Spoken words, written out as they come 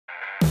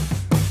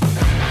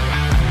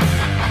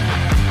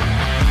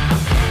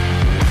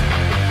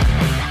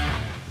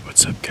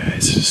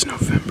guys, it is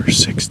November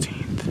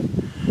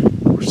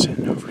 16th. We're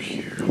sitting over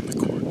here on the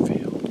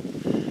cornfield.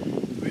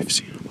 We've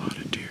seen a lot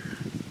of deer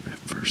at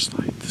first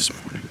light this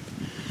morning,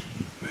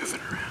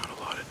 moving around, a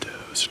lot of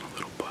does and a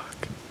little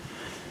buck.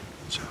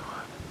 So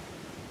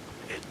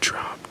it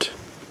dropped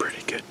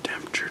pretty good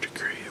temperature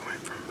degree. It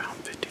went from about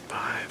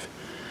 55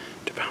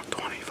 to about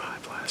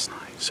 25 last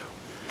night. So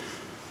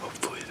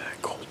hopefully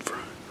that cold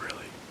front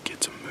really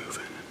gets them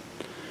moving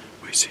and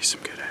we see some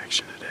good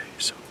action today.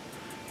 So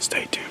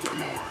stay tuned for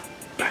more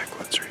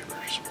Backwoods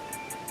Reapers.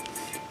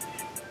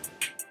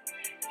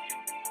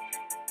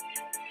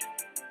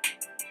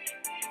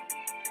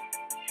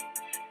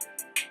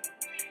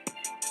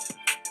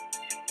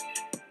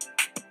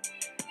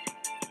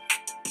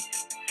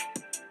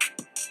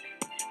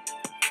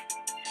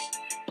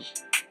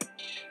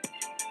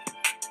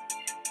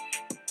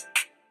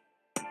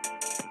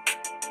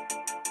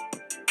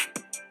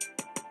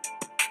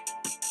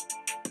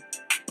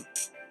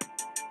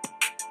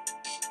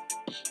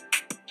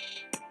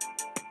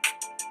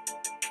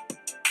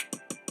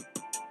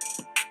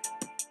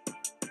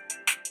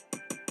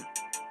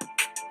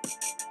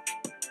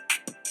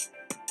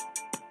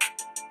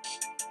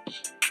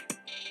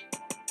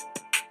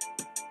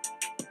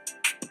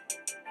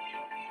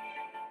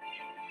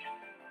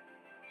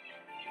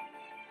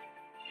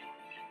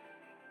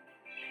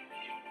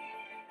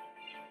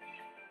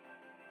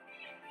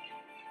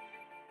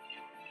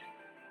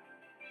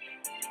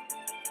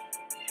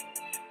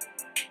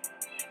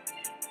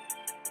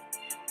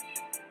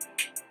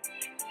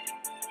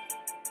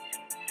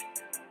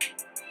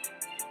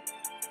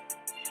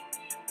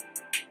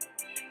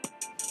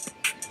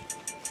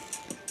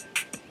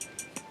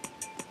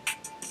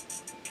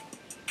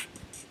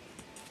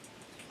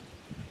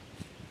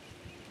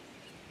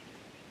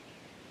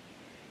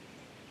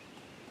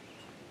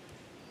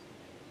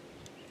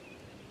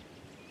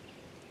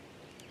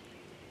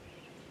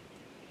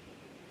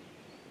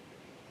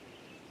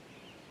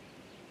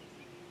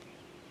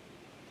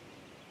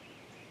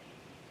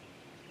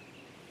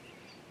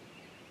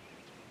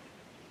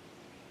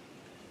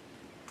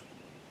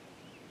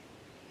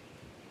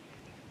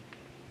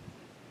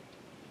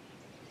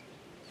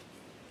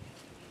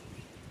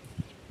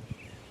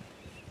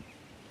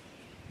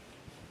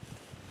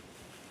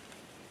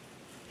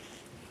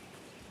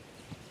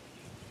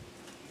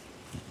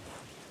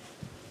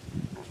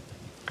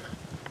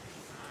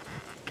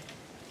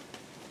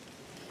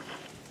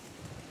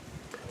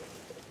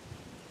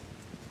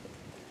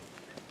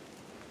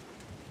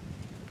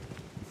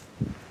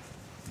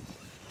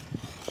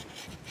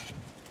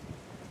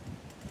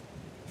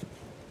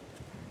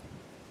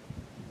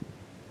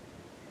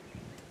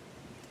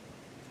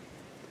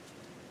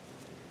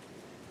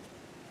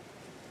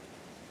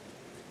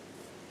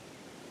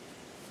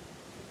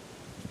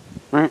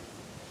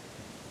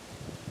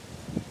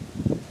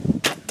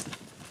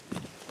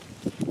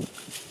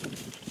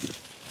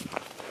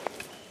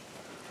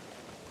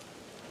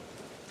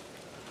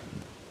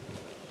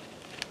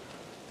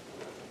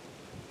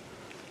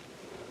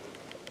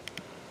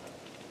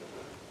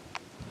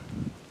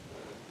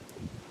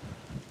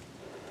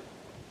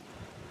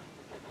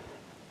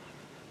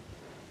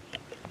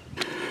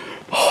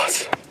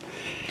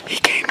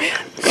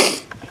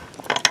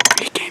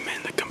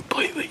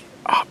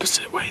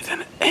 Opposite way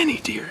than any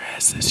deer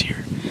has this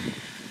year.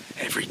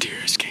 Every deer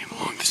has came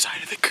along the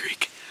side of the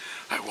creek.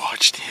 I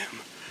watched him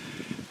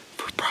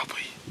for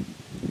probably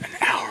an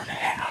hour and a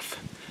half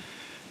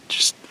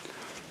just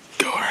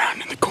go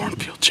around in the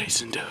cornfield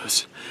chasing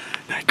does,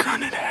 and I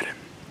grunted at him.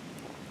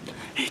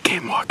 He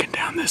came walking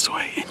down this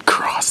way and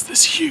crossed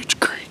this huge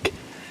creek,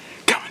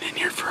 coming in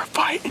here for a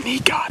fight, and he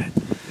got it.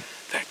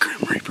 That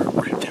Grim Reaper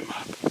ripped him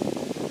up,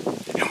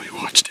 and we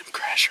watched him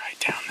crash right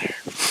down there.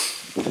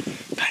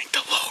 Thank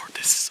the Lord,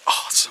 this is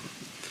awesome.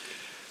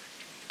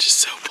 Just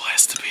so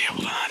blessed to be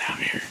able to hunt out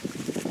here.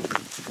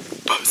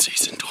 Bow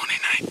season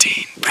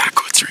 2019,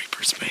 Backwoods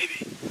Reapers,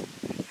 baby.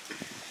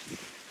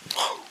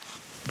 Whoa.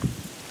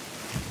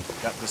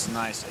 Got this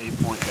nice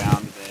 8-point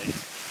down today.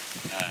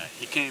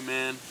 He came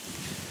in,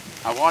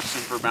 I watched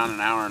him for about an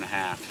hour and a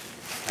half,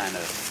 kind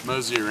of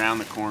mosey around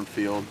the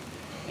cornfield,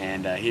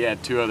 and he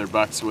had 2 other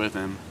bucks with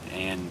him,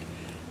 and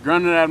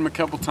grunted at him a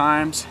couple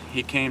times.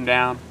 He came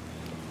down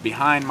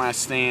behind my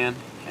stand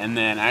and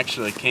then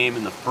actually came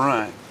in the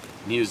front,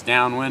 and he was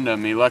downwind of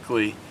me.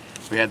 Luckily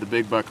we had the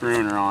big buck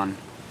ruiner on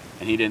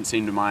and he didn't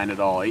seem to mind at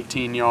all.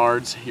 18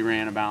 yards, he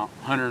ran about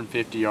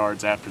 150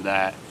 yards after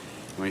that,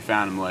 and we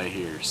found him lay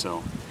here.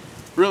 So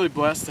really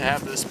blessed to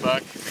have this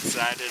buck,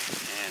 excited,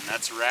 and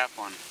that's a wrap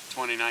on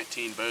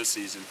 2019 bow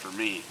season for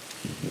me.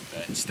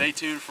 But stay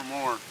tuned for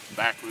more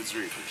Backwoods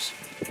Reapers.